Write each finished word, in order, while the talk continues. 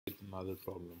another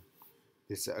problem.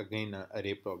 This is again an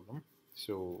array problem.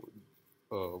 So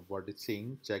what it's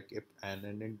saying, check if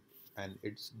n and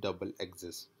its double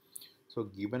exists. So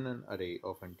given an array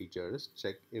of integers,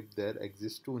 check if there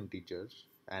exist two integers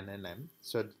n and m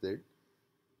such that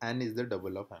n is the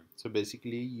double of m. So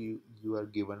basically you are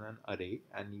given an array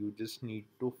and you just need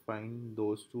to find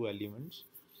those two elements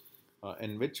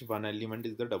in which one element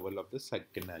is the double of the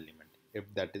second element. If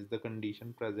that is the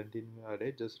condition present in your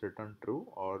array, just return true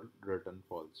or return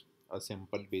false. A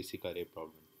simple basic array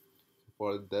problem.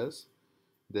 For this,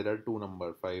 there are two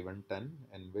numbers 5 and 10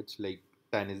 in which like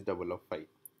 10 is double of 5.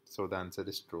 So the answer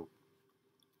is true.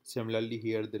 Similarly,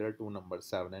 here there are two numbers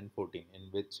 7 and 14 in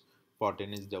which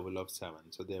 14 is double of 7.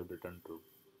 So they have returned true.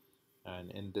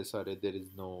 And in this array there is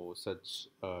no such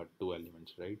two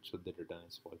elements, right? So the return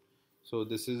is false. So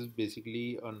this is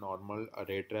basically a normal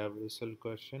array traversal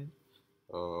question.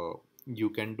 uh, you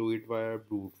can do it via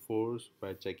brute force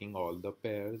by checking all the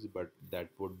pairs, but that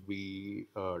would be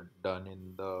done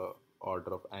in the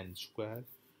order of n square.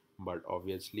 But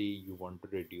obviously you want to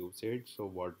reduce it, so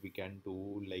what we can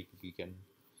do, like we can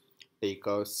take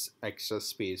us extra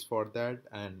space for that,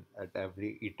 and at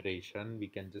every iteration we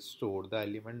can just store the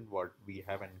element what we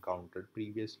have encountered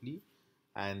previously,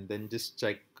 and then just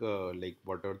check like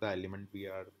what are the element we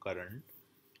are current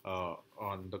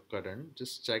on the current,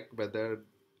 just check whether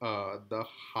the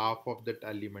half of that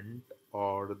element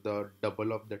or the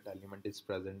double of that element is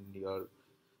present in your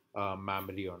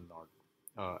memory or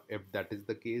not. If that is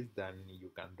the case, then you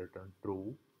can return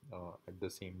true at the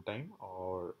same time,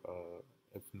 or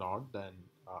if not, then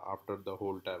after the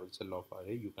whole traversal of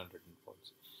array, you can return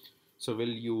false. So we'll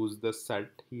use the set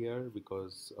here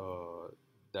because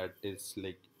that is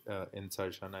like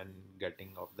insertion and getting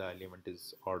of the element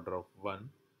is order of 1.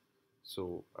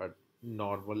 So a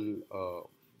normal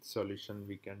solution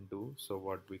we can do, so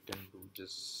what we can do,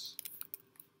 just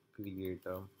create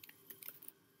a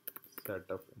set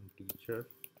of integer.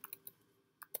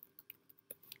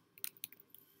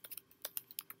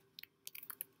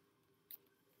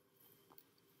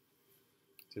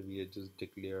 So we have just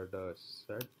declared a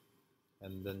set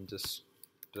and then just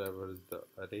traverse the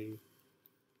array.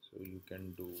 So you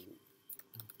can do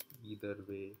either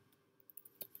way.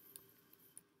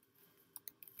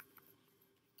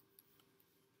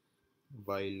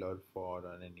 While or for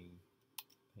or anything.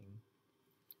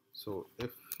 So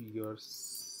if your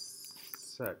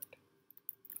set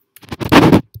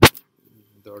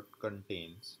dot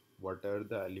contains whatever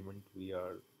the element we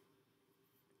are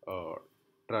uh,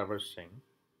 traversing,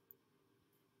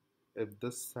 if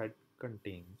the set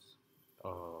contains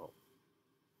uh,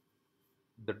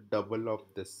 the double of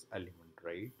this element,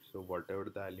 right? So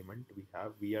whatever the element we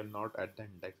have, we are not at the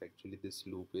index, actually this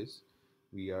loop is,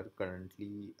 we are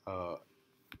currently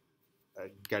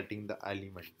getting the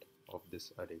element of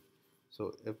this array.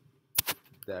 So if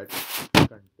that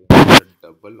contains the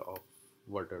double of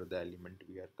whatever the element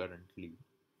we are currently,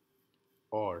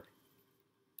 or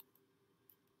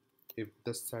if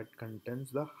the set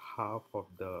contains the half of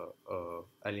the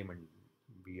element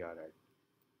we are at.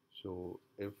 So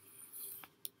if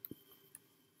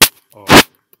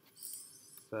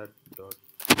set dot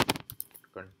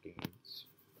contains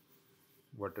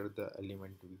whatever the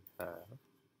element we have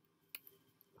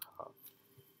half.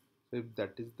 So if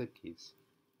that is the case,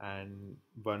 and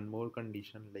one more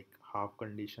condition, like half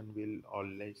condition will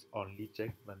always only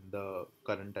check when the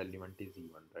current element is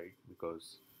even, right?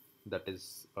 Because that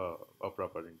is a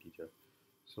proper integer.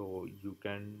 So you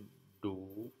can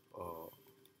do uh,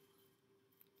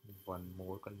 one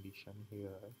more condition here,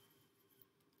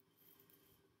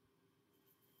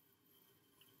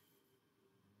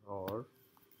 or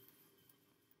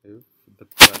if the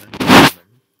current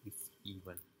element is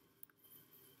even.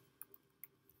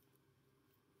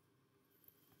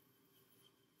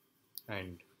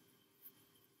 And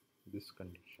this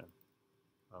condition,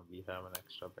 we have an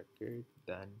extra bracket,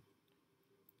 then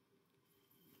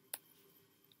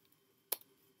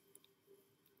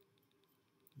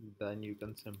you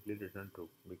can simply return true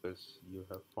because you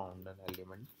have found an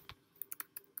element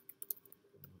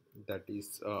that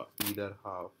is either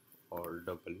half or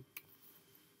double.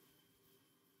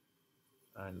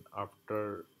 And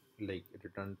after like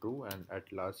return true, and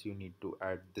at last you need to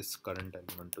add this current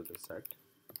element to the set.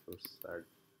 So set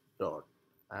dot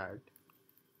add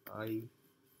I,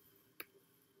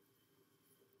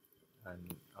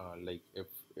 and like if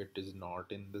it is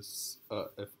not in this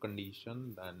if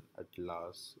condition, then at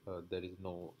last there is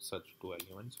no such two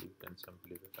elements, we can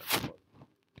simply return false.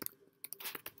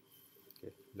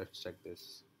 Okay, let's check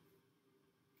this.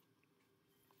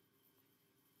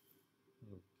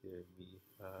 Okay, we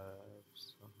have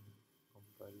some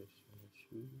Installation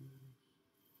issues.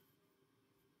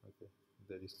 Okay,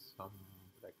 there is some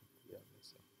bracket we are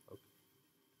missing. Okay.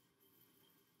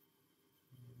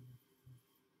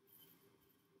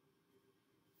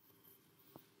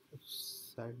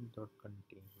 Set dot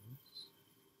contains.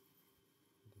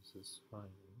 This is fine.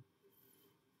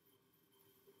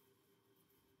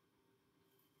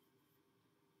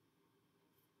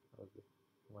 Okay,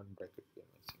 one bracket we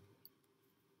are missing.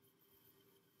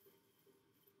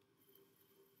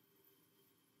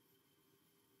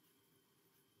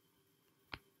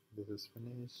 This is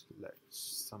finished.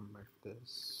 Let's submit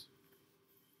this.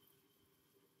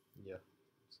 Yeah,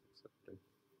 it's accepted.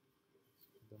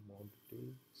 The more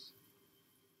details.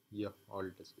 Yeah, all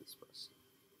discussed first.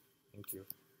 Thank you.